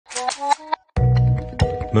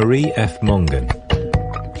Marie F. Mongan,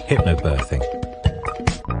 HypnoBirthing.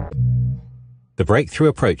 The breakthrough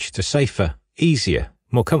approach to safer, easier,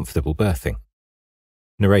 more comfortable birthing.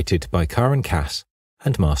 Narrated by Karen Cass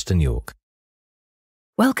and Marston York.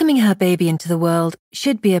 Welcoming her baby into the world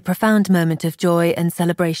should be a profound moment of joy and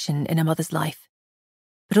celebration in a mother's life.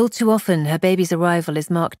 But all too often, her baby's arrival is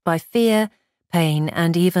marked by fear, pain,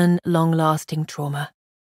 and even long-lasting trauma.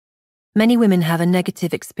 Many women have a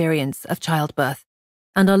negative experience of childbirth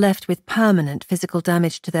and are left with permanent physical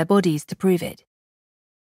damage to their bodies to prove it.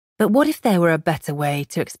 But what if there were a better way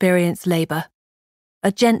to experience labour?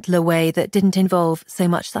 A gentler way that didn't involve so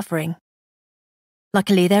much suffering?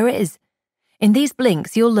 Luckily, there is. In these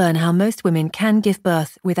blinks, you'll learn how most women can give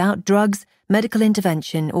birth without drugs, medical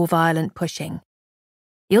intervention, or violent pushing.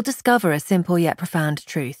 You'll discover a simple yet profound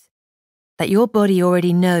truth: that your body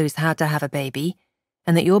already knows how to have a baby,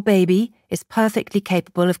 and that your baby is perfectly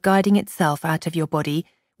capable of guiding itself out of your body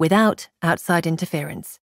without outside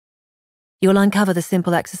interference. You'll uncover the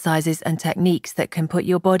simple exercises and techniques that can put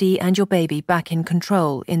your body and your baby back in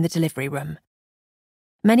control in the delivery room.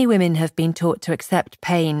 Many women have been taught to accept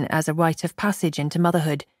pain as a rite of passage into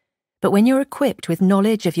motherhood, but when you're equipped with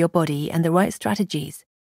knowledge of your body and the right strategies,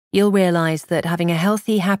 you'll realise that having a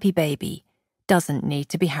healthy, happy baby doesn't need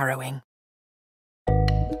to be harrowing.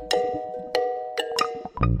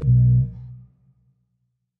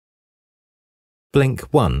 Blink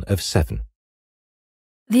 1 of 7.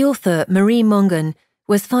 The author, Marie Mongan,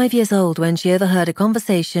 was 5 years old when she overheard a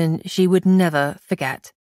conversation she would never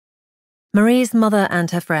forget. Marie's mother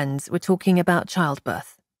and her friends were talking about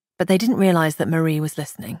childbirth, but they didn't realise that Marie was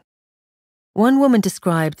listening. One woman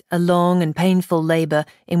described a long and painful labour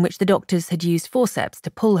in which the doctors had used forceps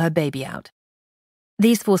to pull her baby out.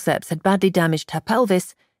 These forceps had badly damaged her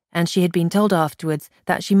pelvis, and she had been told afterwards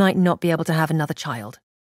that she might not be able to have another child.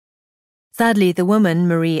 Sadly, the woman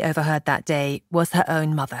Marie overheard that day was her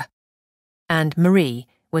own mother, and Marie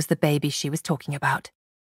was the baby she was talking about.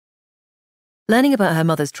 Learning about her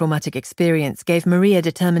mother's traumatic experience gave Marie a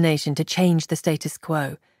determination to change the status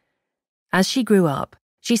quo. As she grew up,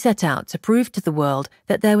 she set out to prove to the world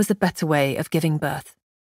that there was a better way of giving birth.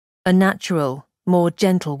 A natural, more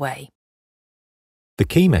gentle way. The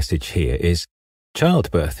key message here is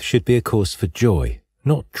childbirth should be a cause for joy,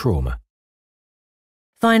 not trauma.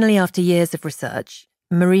 Finally, after years of research,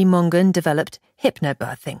 Marie Mongan developed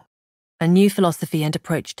HypnoBirthing, a new philosophy and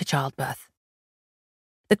approach to childbirth.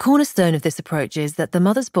 The cornerstone of this approach is that the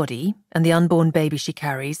mother's body and the unborn baby she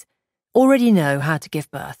carries already know how to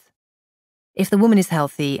give birth. If the woman is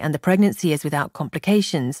healthy and the pregnancy is without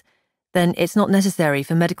complications, then it's not necessary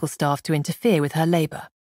for medical staff to interfere with her labour.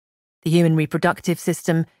 The human reproductive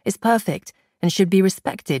system is perfect and should be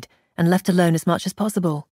respected and left alone as much as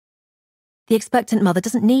possible. The expectant mother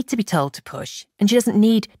doesn't need to be told to push, and she doesn't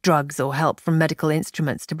need drugs or help from medical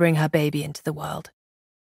instruments to bring her baby into the world.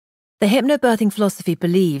 The hypnobirthing philosophy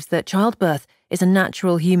believes that childbirth is a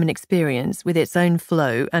natural human experience with its own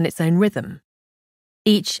flow and its own rhythm.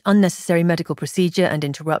 Each unnecessary medical procedure and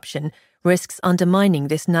interruption risks undermining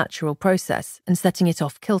this natural process and setting it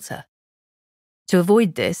off kilter. To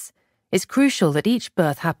avoid this, it's crucial that each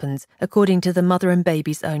birth happens according to the mother and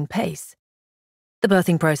baby's own pace. The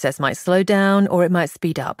birthing process might slow down or it might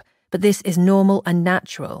speed up, but this is normal and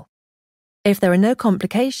natural. If there are no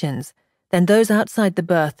complications, then those outside the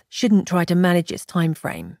birth shouldn't try to manage its time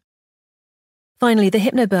frame. Finally, the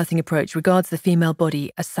hypnobirthing approach regards the female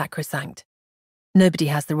body as sacrosanct. Nobody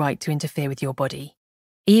has the right to interfere with your body,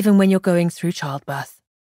 even when you're going through childbirth.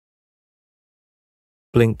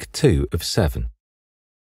 Blink 2 of 7.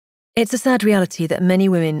 It's a sad reality that many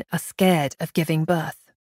women are scared of giving birth.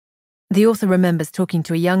 The author remembers talking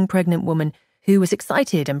to a young pregnant woman who was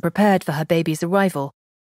excited and prepared for her baby's arrival.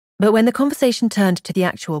 But when the conversation turned to the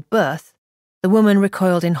actual birth, the woman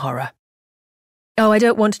recoiled in horror. "Oh, I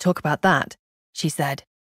don't want to talk about that," she said.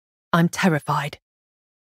 "I'm terrified."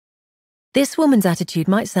 This woman's attitude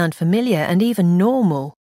might sound familiar and even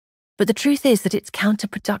normal, but the truth is that it's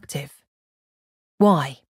counterproductive.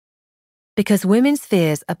 Why? Because women's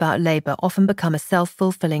fears about labour often become a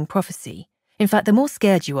self-fulfilling prophecy. In fact, the more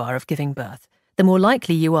scared you are of giving birth, the more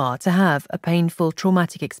likely you are to have a painful,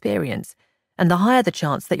 traumatic experience, and the higher the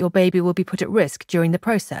chance that your baby will be put at risk during the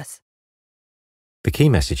process. The key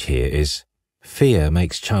message here is fear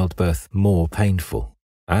makes childbirth more painful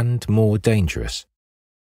and more dangerous.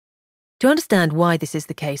 To understand why this is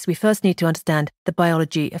the case, we first need to understand the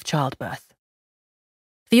biology of childbirth.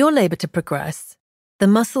 For your labour to progress, the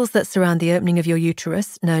muscles that surround the opening of your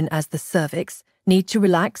uterus, known as the cervix, need to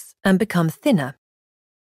relax and become thinner.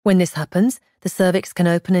 When this happens, the cervix can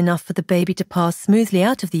open enough for the baby to pass smoothly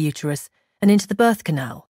out of the uterus and into the birth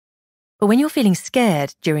canal. But when you're feeling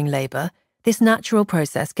scared during labour, this natural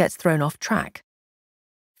process gets thrown off track.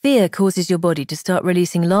 Fear causes your body to start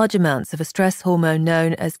releasing large amounts of a stress hormone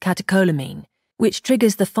known as catecholamine, which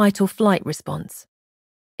triggers the fight or flight response.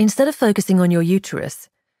 Instead of focusing on your uterus,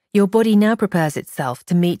 your body now prepares itself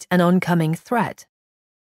to meet an oncoming threat.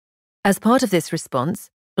 As part of this response,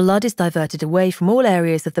 blood is diverted away from all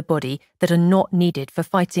areas of the body that are not needed for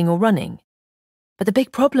fighting or running. But the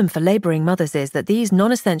big problem for labouring mothers is that these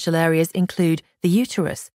non-essential areas include the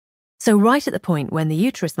uterus. So right at the point when the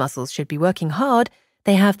uterus muscles should be working hard,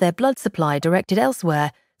 they have their blood supply directed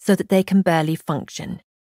elsewhere so that they can barely function.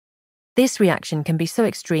 This reaction can be so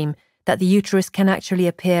extreme that the uterus can actually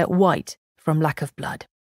appear white from lack of blood.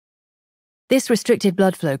 This restricted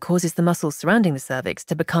blood flow causes the muscles surrounding the cervix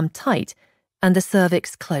to become tight, and the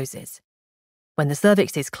cervix closes. When the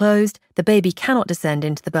cervix is closed, the baby cannot descend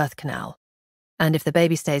into the birth canal. And if the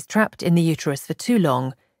baby stays trapped in the uterus for too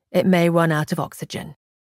long, it may run out of oxygen,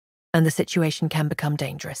 and the situation can become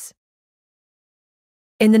dangerous.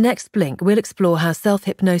 In the next blink, we'll explore how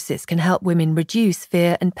self-hypnosis can help women reduce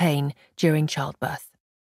fear and pain during childbirth.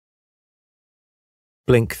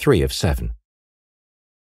 Blink 3 of 7.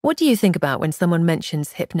 What do you think about when someone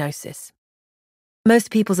mentions hypnosis?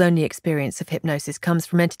 Most people's only experience of hypnosis comes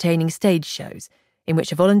from entertaining stage shows, in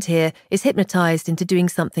which a volunteer is hypnotized into doing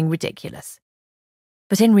something ridiculous.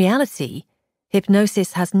 But in reality,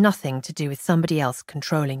 hypnosis has nothing to do with somebody else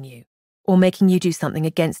controlling you, or making you do something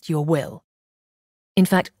against your will. In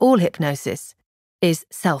fact, all hypnosis is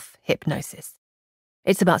self-hypnosis.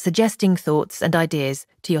 It's about suggesting thoughts and ideas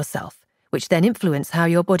to yourself, which then influence how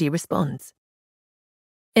your body responds.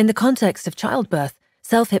 In the context of childbirth,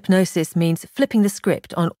 self-hypnosis means flipping the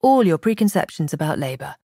script on all your preconceptions about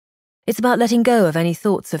labour. It's about letting go of any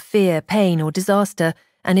thoughts of fear, pain, or disaster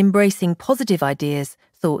and embracing positive ideas,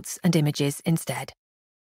 thoughts, and images instead.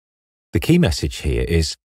 The key message here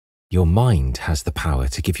is your mind has the power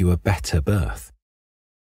to give you a better birth.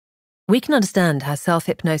 We can understand how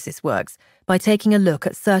self-hypnosis works by taking a look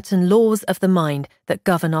at certain laws of the mind that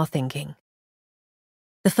govern our thinking.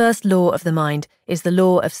 The first law of the mind is the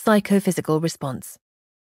law of psychophysical response.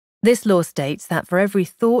 This law states that for every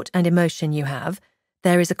thought and emotion you have,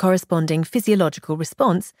 there is a corresponding physiological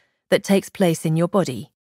response that takes place in your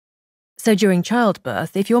body. So during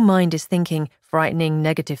childbirth, if your mind is thinking frightening,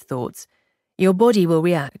 negative thoughts, your body will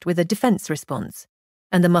react with a defense response,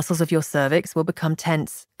 and the muscles of your cervix will become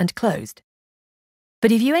tense and closed.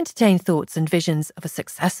 But if you entertain thoughts and visions of a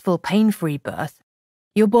successful, pain-free birth,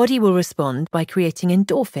 your body will respond by creating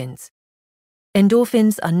endorphins.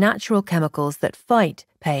 Endorphins are natural chemicals that fight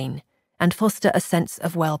pain and foster a sense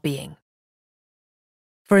of well-being.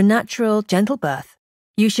 For a natural, gentle birth,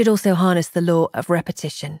 you should also harness the law of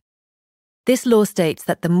repetition. This law states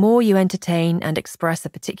that the more you entertain and express a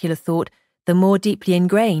particular thought, the more deeply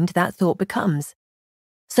ingrained that thought becomes.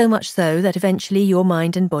 So much so that eventually your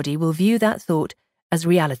mind and body will view that thought as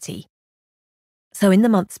reality. So in the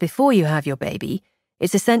months before you have your baby,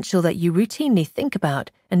 it's essential that you routinely think about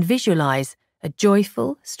and visualize a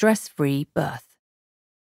joyful, stress-free birth.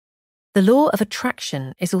 The law of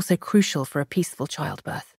attraction is also crucial for a peaceful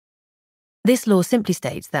childbirth. This law simply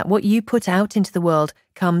states that what you put out into the world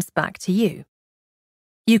comes back to you.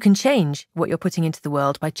 You can change what you're putting into the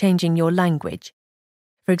world by changing your language.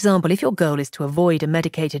 For example, if your goal is to avoid a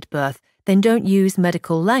medicated birth, then don't use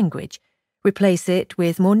medical language. Replace it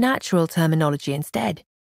with more natural terminology instead.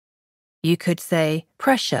 You could say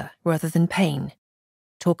pressure rather than pain.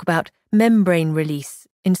 Talk about membrane release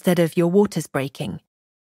instead of your waters breaking.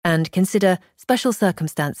 And consider special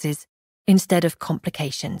circumstances instead of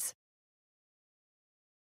complications.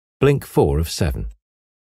 Blink 4 of 7.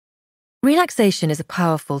 Relaxation is a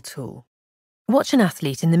powerful tool. Watch an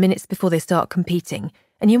athlete in the minutes before they start competing,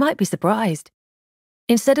 and you might be surprised.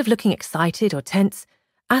 Instead of looking excited or tense,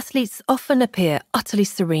 athletes often appear utterly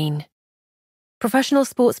serene. Professional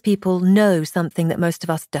sports people know something that most of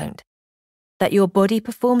us don't, that your body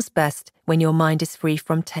performs best when your mind is free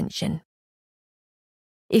from tension.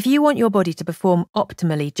 If you want your body to perform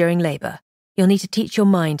optimally during labour, you'll need to teach your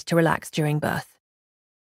mind to relax during birth.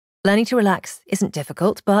 Learning to relax isn't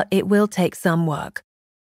difficult, but it will take some work.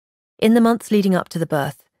 In the months leading up to the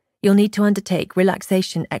birth, you'll need to undertake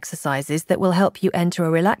relaxation exercises that will help you enter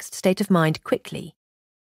a relaxed state of mind quickly.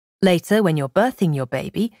 Later, when you're birthing your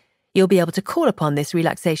baby, you'll be able to call upon this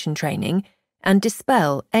relaxation training and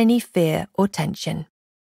dispel any fear or tension.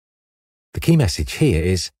 The key message here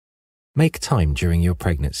is make time during your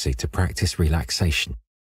pregnancy to practice relaxation.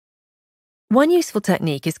 One useful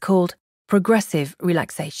technique is called progressive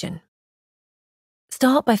relaxation.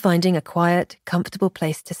 Start by finding a quiet, comfortable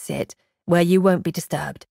place to sit where you won't be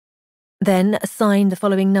disturbed. Then assign the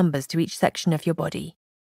following numbers to each section of your body.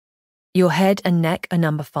 Your head and neck are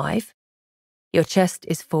number 5. Your chest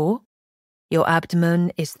is 4. Your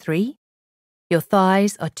abdomen is 3. Your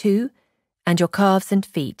thighs are 2. And your calves and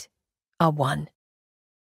feet are 1.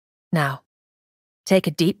 Now, take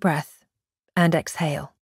a deep breath and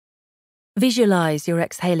exhale. Visualize your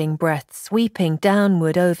exhaling breath sweeping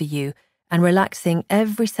downward over you and relaxing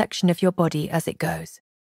every section of your body as it goes.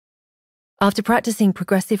 After practicing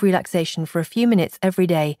progressive relaxation for a few minutes every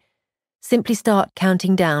day, simply start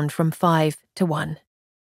counting down from 5 to 1.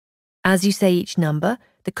 As you say each number,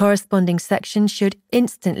 the corresponding section should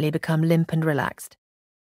instantly become limp and relaxed.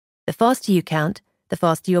 The faster you count, the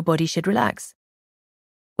faster your body should relax.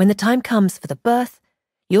 When the time comes for the birth,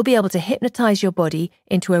 you'll be able to hypnotize your body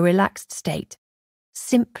into a relaxed state,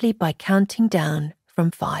 simply by counting down from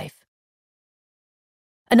 5.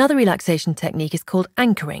 Another relaxation technique is called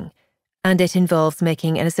anchoring, and it involves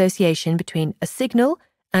making an association between a signal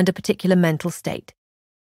and a particular mental state.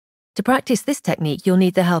 To practice this technique, you'll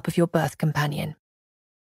need the help of your birth companion.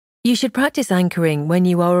 You should practice anchoring when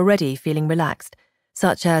you are already feeling relaxed,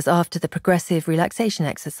 such as after the progressive relaxation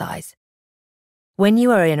exercise. When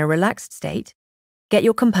you are in a relaxed state, get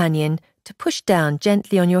your companion to push down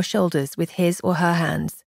gently on your shoulders with his or her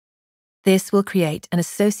hands. This will create an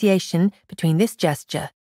association between this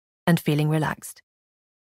gesture and feeling relaxed.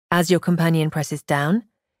 As your companion presses down,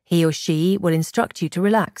 he or she will instruct you to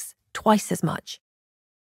relax twice as much.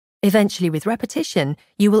 Eventually, with repetition,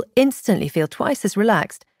 you will instantly feel twice as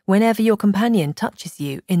relaxed whenever your companion touches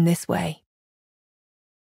you in this way.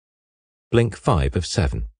 Blink 5 of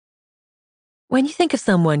 7. When you think of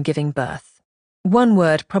someone giving birth, one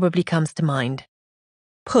word probably comes to mind: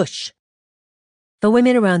 push. For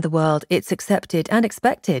women around the world, it's accepted and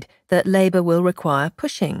expected that labour will require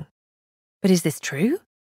pushing. But is this true?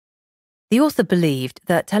 The author believed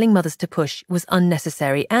that telling mothers to push was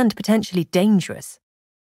unnecessary and potentially dangerous.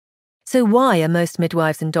 So why are most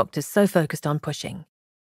midwives and doctors so focused on pushing?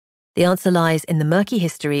 The answer lies in the murky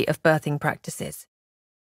history of birthing practices.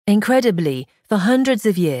 Incredibly, for hundreds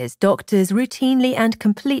of years, doctors routinely and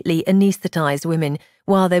completely anaesthetized women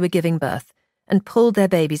while they were giving birth and pulled their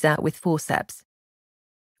babies out with forceps.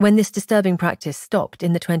 When this disturbing practice stopped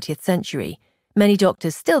in the 20th century, many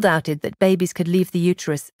doctors still doubted that babies could leave the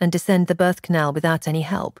uterus and descend the birth canal without any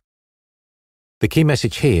help. The key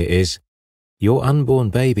message here is, your unborn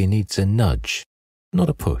baby needs a nudge, not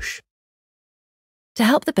a push. To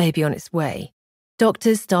help the baby on its way,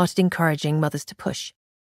 doctors started encouraging mothers to push,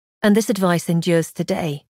 and this advice endures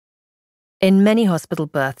today. In many hospital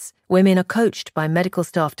births, women are coached by medical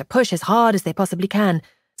staff to push as hard as they possibly can,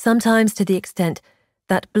 sometimes to the extent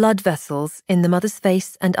that blood vessels in the mother's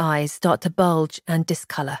face and eyes start to bulge and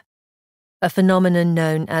discolour, a phenomenon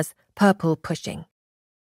known as purple pushing.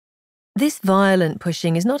 This violent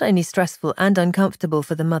pushing is not only stressful and uncomfortable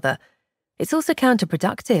for the mother, it's also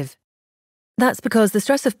counterproductive. That's because the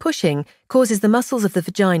stress of pushing causes the muscles of the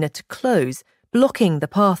vagina to close, blocking the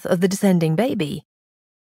path of the descending baby.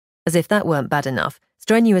 As if that weren't bad enough,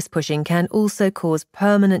 strenuous pushing can also cause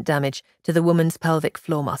permanent damage to the woman's pelvic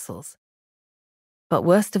floor muscles. But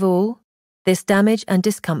worst of all, this damage and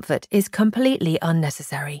discomfort is completely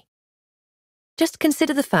unnecessary. Just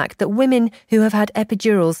consider the fact that women who have had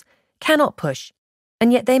epidurals cannot push,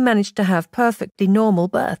 and yet they manage to have perfectly normal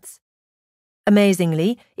births.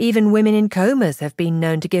 Amazingly, even women in comas have been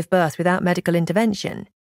known to give birth without medical intervention.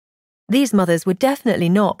 These mothers were definitely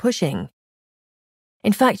not pushing.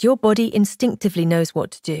 In fact, your body instinctively knows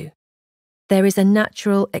what to do. There is a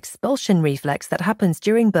natural expulsion reflex that happens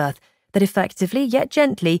during birth that effectively yet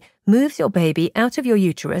gently moves your baby out of your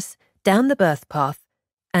uterus, down the birth path,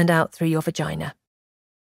 and out through your vagina.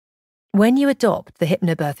 When you adopt the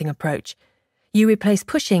hypnobirthing approach, you replace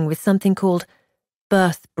pushing with something called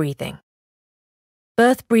birth breathing.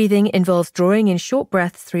 Birth breathing involves drawing in short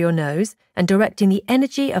breaths through your nose and directing the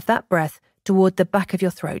energy of that breath toward the back of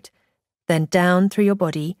your throat, then down through your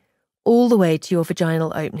body, all the way to your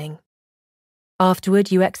vaginal opening.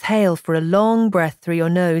 Afterward, you exhale for a long breath through your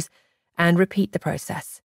nose and repeat the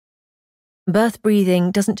process. Birth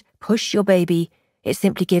breathing doesn't push your baby, it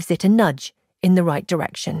simply gives it a nudge in the right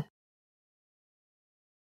direction.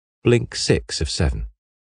 Blink 6 of 7.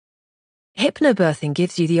 Hypnobirthing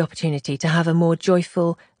gives you the opportunity to have a more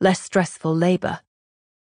joyful, less stressful labour.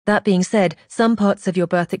 That being said, some parts of your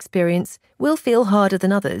birth experience will feel harder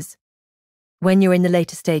than others. When you're in the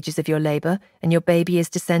later stages of your labour and your baby is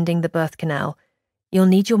descending the birth canal, you'll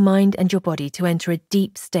need your mind and your body to enter a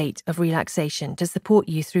deep state of relaxation to support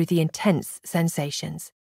you through the intense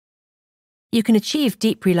sensations. You can achieve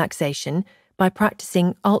deep relaxation by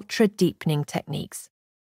practicing ultra-deepening techniques.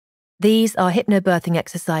 These are hypnobirthing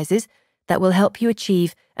exercises that will help you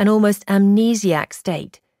achieve an almost amnesiac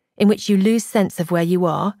state in which you lose sense of where you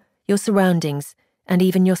are, your surroundings, and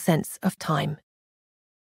even your sense of time.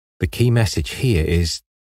 The key message here is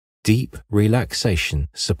deep relaxation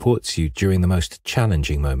supports you during the most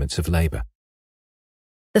challenging moments of labour.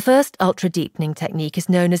 The first ultra-deepening technique is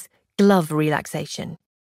known as glove relaxation,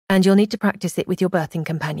 and you'll need to practice it with your birthing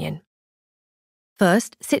companion.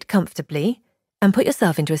 First, sit comfortably and put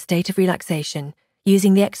yourself into a state of relaxation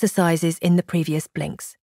using the exercises in the previous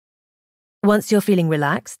blinks. Once you're feeling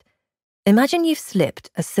relaxed, imagine you've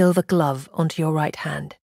slipped a silver glove onto your right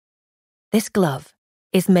hand. This glove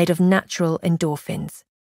is made of natural endorphins.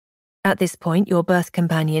 At this point, your birth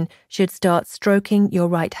companion should start stroking your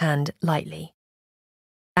right hand lightly.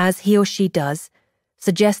 As he or she does,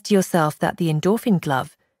 suggest to yourself that the endorphin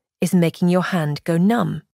glove is making your hand go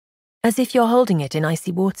numb, as if you're holding it in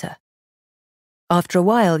icy water. After a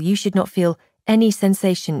while, you should not feel any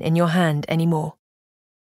sensation in your hand anymore.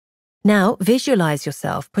 Now, visualize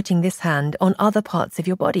yourself putting this hand on other parts of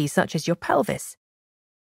your body, such as your pelvis.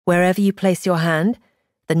 Wherever you place your hand,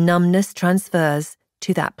 the numbness transfers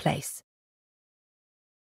to that place.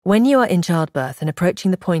 When you are in childbirth and approaching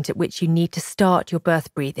the point at which you need to start your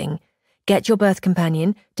birth breathing, get your birth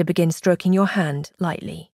companion to begin stroking your hand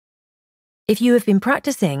lightly. If you have been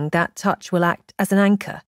practicing, that touch will act as an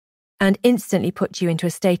anchor and instantly put you into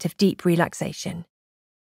a state of deep relaxation.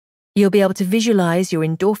 You'll be able to visualize your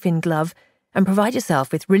endorphin glove and provide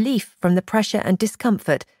yourself with relief from the pressure and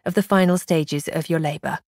discomfort of the final stages of your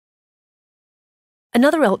labour.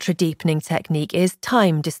 Another ultra-deepening technique is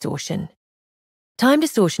time distortion. Time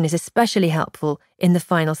distortion is especially helpful in the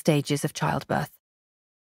final stages of childbirth.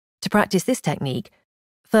 To practice this technique,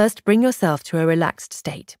 first bring yourself to a relaxed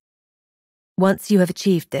state. Once you have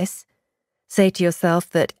achieved this, say to yourself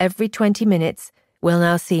that every 20 minutes will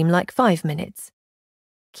now seem like 5 minutes.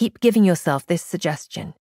 Keep giving yourself this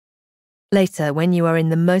suggestion. Later, when you are in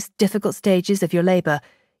the most difficult stages of your labour,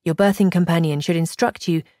 your birthing companion should instruct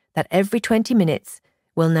you that every 20 minutes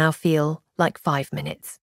will now feel like 5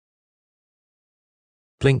 minutes.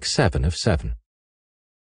 Blink 7 of 7.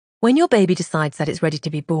 When your baby decides that it's ready to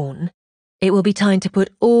be born, it will be time to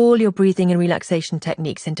put all your breathing and relaxation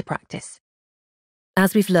techniques into practice.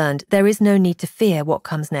 As we've learned, there is no need to fear what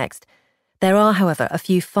comes next. There are, however, a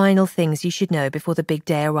few final things you should know before the big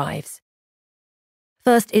day arrives.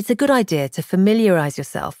 First, it's a good idea to familiarise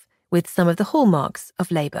yourself with some of the hallmarks of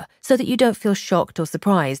labour so that you don't feel shocked or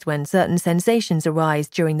surprised when certain sensations arise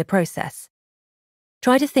during the process.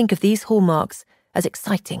 Try to think of these hallmarks as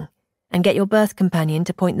exciting and get your birth companion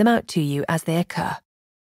to point them out to you as they occur.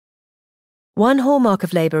 One hallmark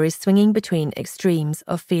of labour is swinging between extremes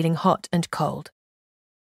of feeling hot and cold.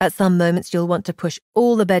 At some moments you'll want to push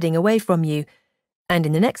all the bedding away from you, and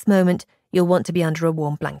in the next moment you'll want to be under a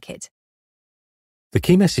warm blanket. The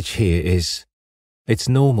key message here is it's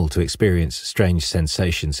normal to experience strange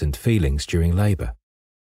sensations and feelings during labour.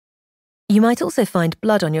 You might also find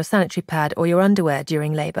blood on your sanitary pad or your underwear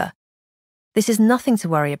during labour. This is nothing to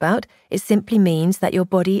worry about. It simply means that your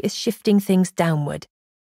body is shifting things downward.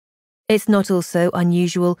 It's not also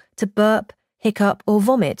unusual to burp, hiccup, or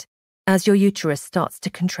vomit as your uterus starts to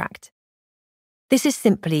contract. This is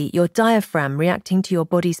simply your diaphragm reacting to your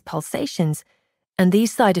body's pulsations, and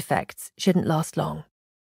these side effects shouldn't last long.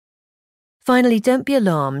 Finally, don't be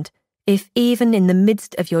alarmed if, even in the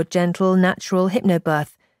midst of your gentle, natural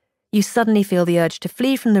hypnobirth, you suddenly feel the urge to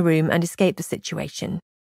flee from the room and escape the situation.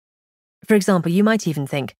 For example, you might even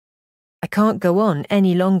think, "I can't go on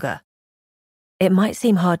any longer." It might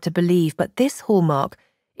seem hard to believe, but this hallmark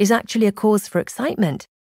is actually a cause for excitement.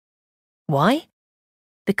 Why?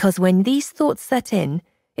 Because when these thoughts set in,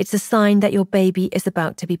 it's a sign that your baby is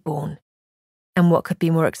about to be born. And what could be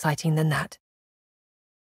more exciting than that?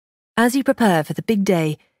 As you prepare for the big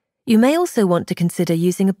day, you may also want to consider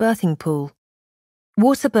using a birthing pool.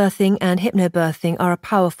 Water birthing and hypnobirthing are a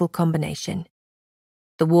powerful combination.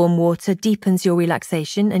 The warm water deepens your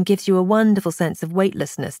relaxation and gives you a wonderful sense of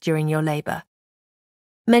weightlessness during your labour.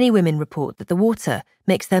 Many women report that the water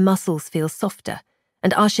makes their muscles feel softer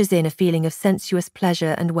and ushers in a feeling of sensuous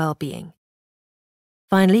pleasure and well-being.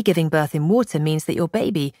 Finally, giving birth in water means that your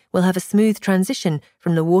baby will have a smooth transition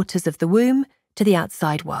from the waters of the womb to the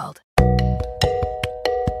outside world.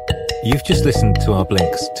 You've just listened to our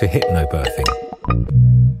blinks to HypnoBirthing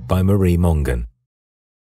by Marie Mongan.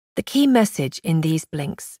 The key message in these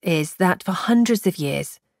blinks is that for hundreds of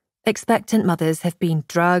years, Expectant mothers have been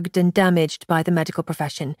drugged and damaged by the medical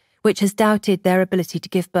profession, which has doubted their ability to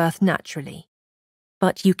give birth naturally.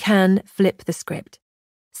 But you can flip the script,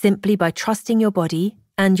 simply by trusting your body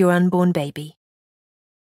and your unborn baby.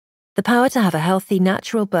 The power to have a healthy,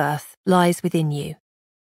 natural birth lies within you.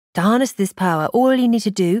 To harness this power, all you need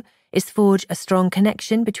to do is forge a strong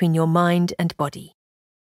connection between your mind and body.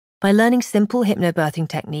 By learning simple hypnobirthing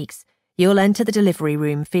techniques, you'll enter the delivery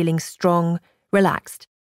room feeling strong, relaxed,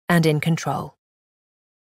 and in control.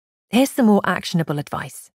 Here's some more actionable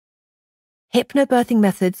advice. Hypnobirthing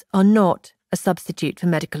methods are not a substitute for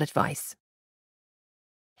medical advice.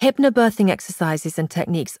 Hypnobirthing exercises and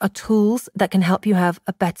techniques are tools that can help you have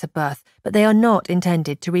a better birth, but they are not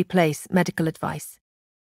intended to replace medical advice.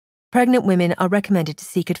 Pregnant women are recommended to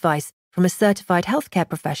seek advice from a certified healthcare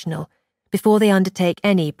professional before they undertake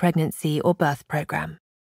any pregnancy or birth program.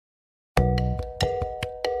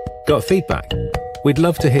 Got feedback? We'd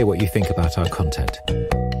love to hear what you think about our content.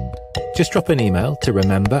 Just drop an email to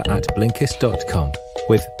remember@blinkist.com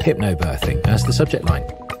with HypnoBirthing as the subject line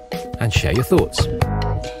and share your thoughts.